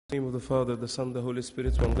In the name of the Father, the Son, the Holy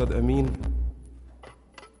Spirit, one God, Amen.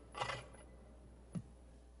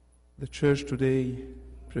 The Church today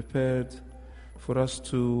prepared for us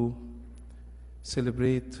to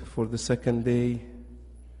celebrate for the second day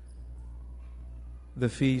the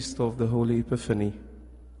feast of the Holy Epiphany.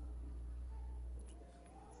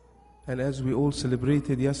 And as we all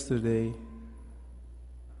celebrated yesterday,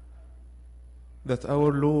 that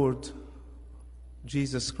our Lord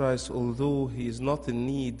Jesus Christ, although He is not in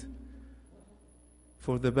need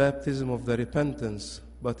for the baptism of the repentance,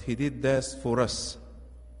 but He did that for us.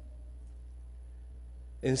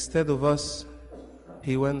 Instead of us,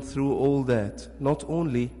 He went through all that, not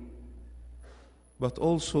only, but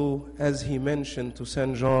also, as He mentioned to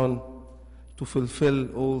St. John, to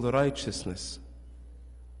fulfill all the righteousness.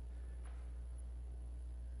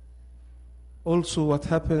 Also, what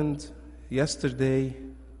happened yesterday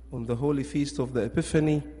on the Holy Feast of the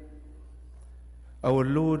Epiphany, our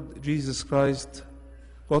Lord Jesus Christ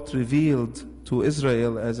got revealed to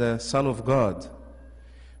Israel as a Son of God,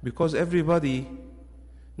 because everybody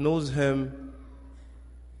knows Him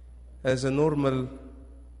as a normal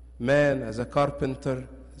man, as a carpenter,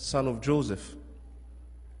 son of Joseph.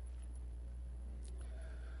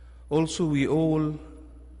 Also, we all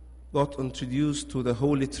got introduced to the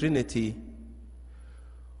Holy Trinity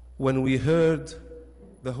when we heard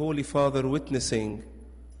the Holy Father witnessing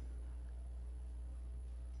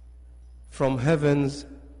from heavens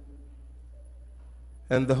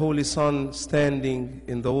and the Holy Son standing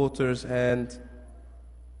in the waters and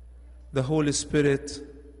the Holy Spirit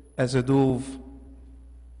as a dove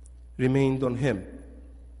remained on Him.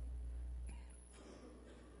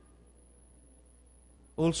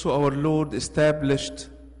 Also, our Lord established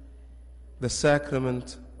the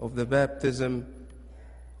sacrament of the baptism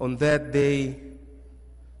on that day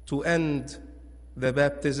to end the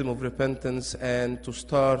baptism of repentance and to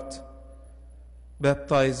start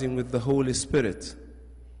baptizing with the Holy Spirit.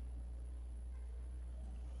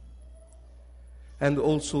 And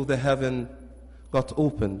also the heaven got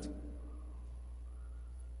opened.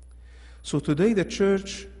 So today the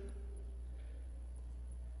Church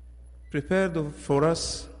prepared for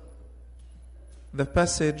us the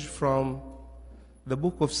passage from the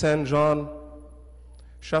book of St. John,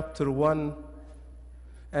 chapter 1,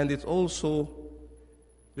 and it also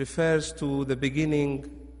refers to the beginning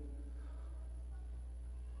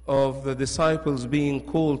of the disciples being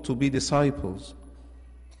called to be disciples.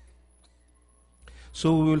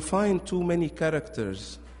 So we will find too many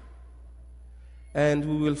characters, and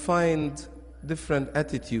we will find different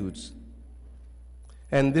attitudes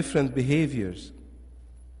and different behaviors.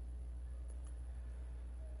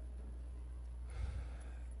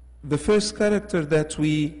 The first character that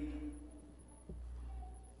we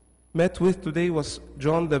met with today was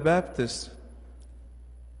John the Baptist,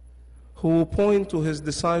 who pointed to his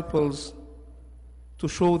disciples to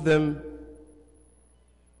show them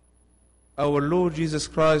our Lord Jesus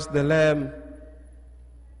Christ, the Lamb,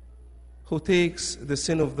 who takes the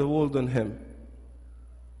sin of the world on Him.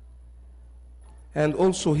 And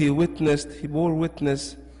also he bore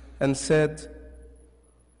witness and said,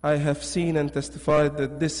 I have seen and testified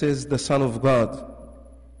that this is the Son of God.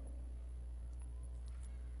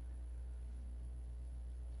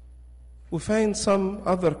 We find some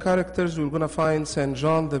other characters. We're going to find St.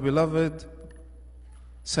 John the Beloved,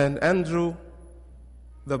 St. Andrew,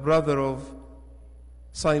 the brother of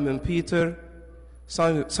Simon Peter,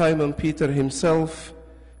 Simon Peter himself,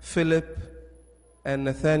 Philip, and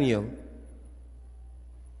Nathaniel.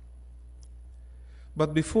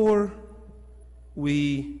 But before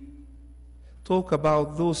we talk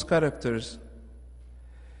about those characters,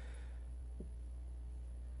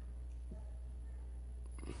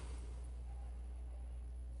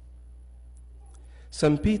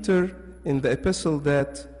 St. Peter, in the epistle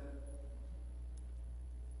that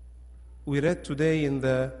we read today in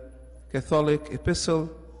the Catholic epistle,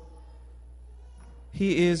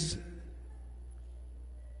 he is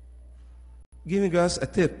giving us a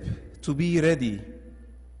tip to be ready.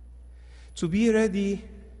 To be ready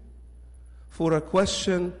for a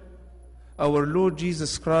question our Lord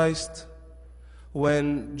Jesus Christ,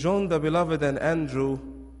 when John the Beloved and Andrew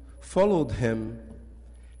followed Him,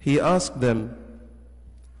 He asked them,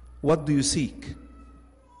 what do you seek?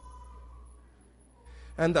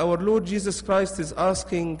 And our Lord Jesus Christ is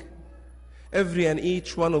asking every and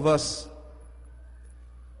each one of us,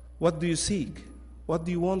 what do you seek? What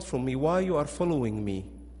do you want from me? Why you are following me?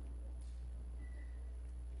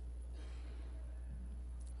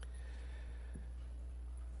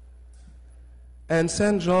 And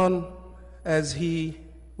St. John, as he,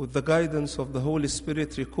 with the guidance of the Holy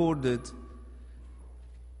Spirit, recorded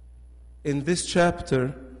in this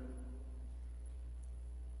chapter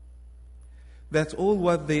that all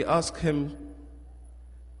what they ask him,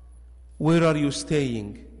 where are you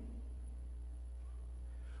staying?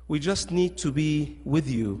 We just need to be with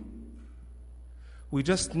you. We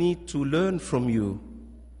just need to learn from you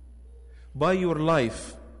by your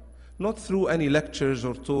life, not through any lectures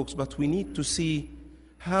or talks, but we need to see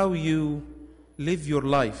how you live your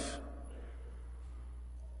life.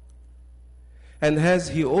 And as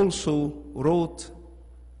he also wrote,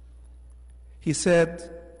 he said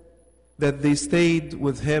that they stayed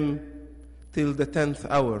with him till the 10th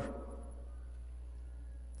hour.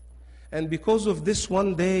 And because of this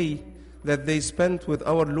one day that they spent with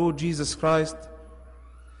our Lord Jesus Christ,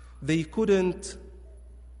 they couldn't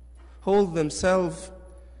hold themselves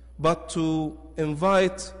but to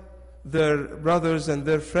invite their brothers and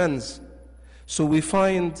their friends. So we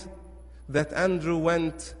find that Andrew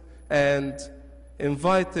went and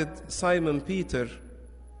invited Simon Peter,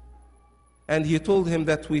 and he told him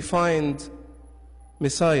that we find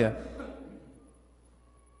Messiah.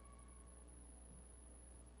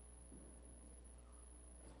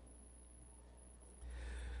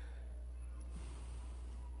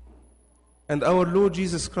 And our Lord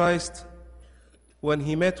Jesus Christ, when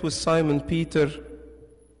he met with Simon Peter,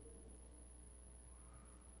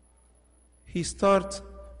 he started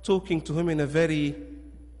talking to him in a very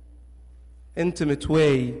intimate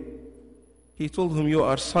way. He told him, "You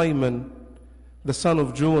are Simon, the son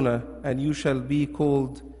of Jonah, and you shall be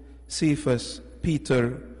called Cephas,"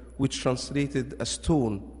 Peter, which translated a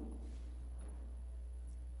stone.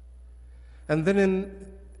 And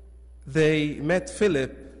then they met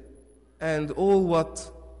Philip, and all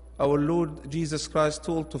what our Lord Jesus Christ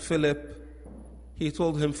told to Philip, he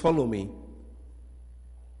told him, "Follow me."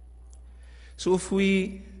 So if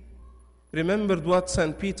we remembered what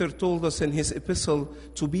St. Peter told us in his epistle,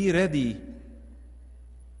 to be ready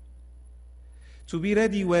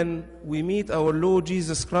when we meet our Lord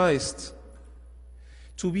Jesus Christ,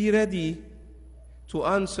 to be ready to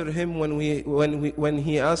answer him when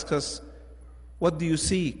he asks us, "What do you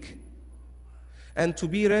seek?" And to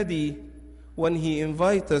be ready when he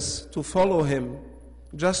invites us to follow him,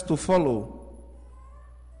 just to follow.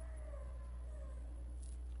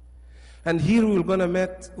 And here we're gonna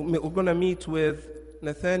meet with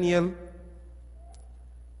Nathanael,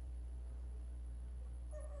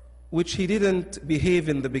 which he didn't behave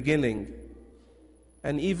in the beginning.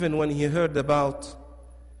 And even when he heard about,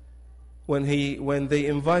 when they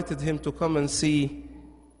invited him to come and see,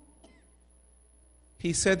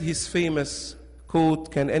 he said his famous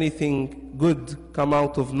quote, "Can anything good come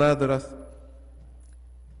out of Nazareth?"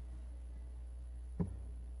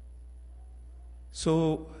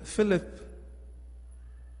 So Philip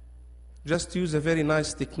just used a very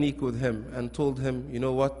nice technique with him and told him, "You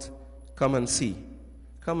know what? Come and see.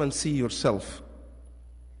 Come and see yourself."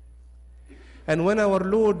 And when our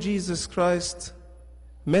Lord Jesus Christ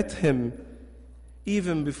met him,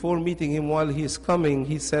 even before meeting him while he is coming,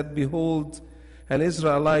 he said, "Behold, an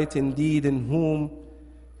Israelite indeed, in whom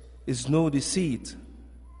is no deceit,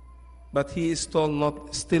 but he is still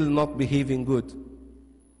not behaving good."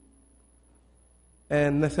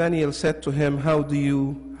 And Nathanael said to him, how do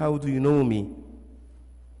you know me?"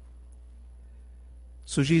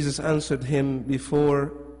 So Jesus answered him,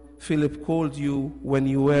 "Before Philip called you, when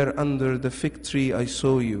you were under the fig tree, I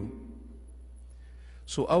saw you."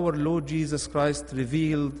 So our Lord Jesus Christ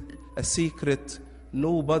revealed a secret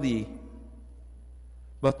nobody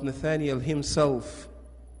but Nathanael himself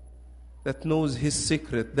that knows his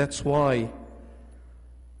secret. That's why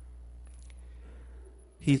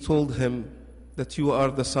he told him that you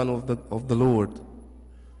are the Son of the Lord.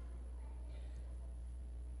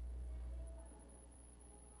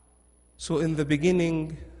 So in the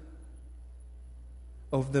beginning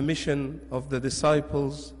of the mission of the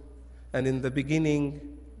disciples, and in the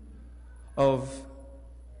beginning of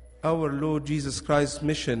our Lord Jesus Christ's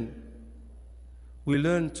mission, we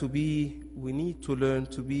need to learn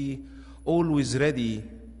to be always ready,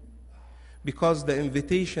 because the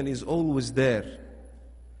invitation is always there.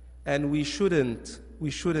 And we shouldn't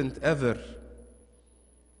ever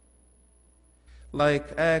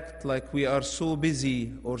act like we are so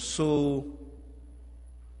busy or so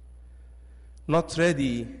not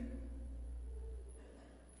ready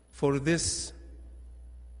for this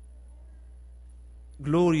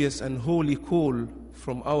glorious and holy call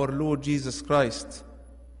from our Lord Jesus Christ.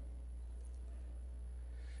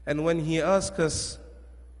 And when he asks us,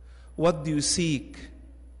 "What do you seek?"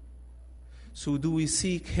 So do we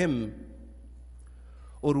seek him,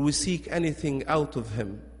 or we seek anything out of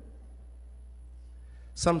him?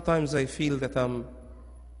 Sometimes I feel that I'm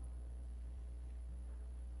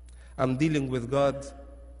I'm dealing with God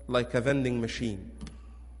like a vending machine.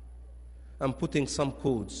 I'm putting some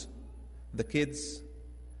codes, the kids,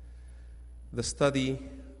 the study,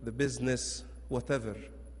 the business, whatever.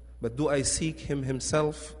 But do I seek Him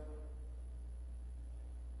Himself?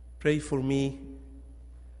 Pray for me,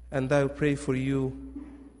 and I'll pray for you,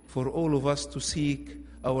 for all of us to seek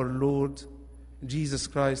our Lord Jesus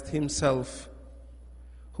Christ Himself,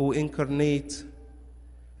 who incarnate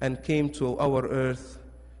and came to our earth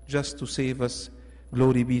just to save us.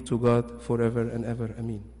 Glory be to God forever and ever.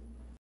 Amen.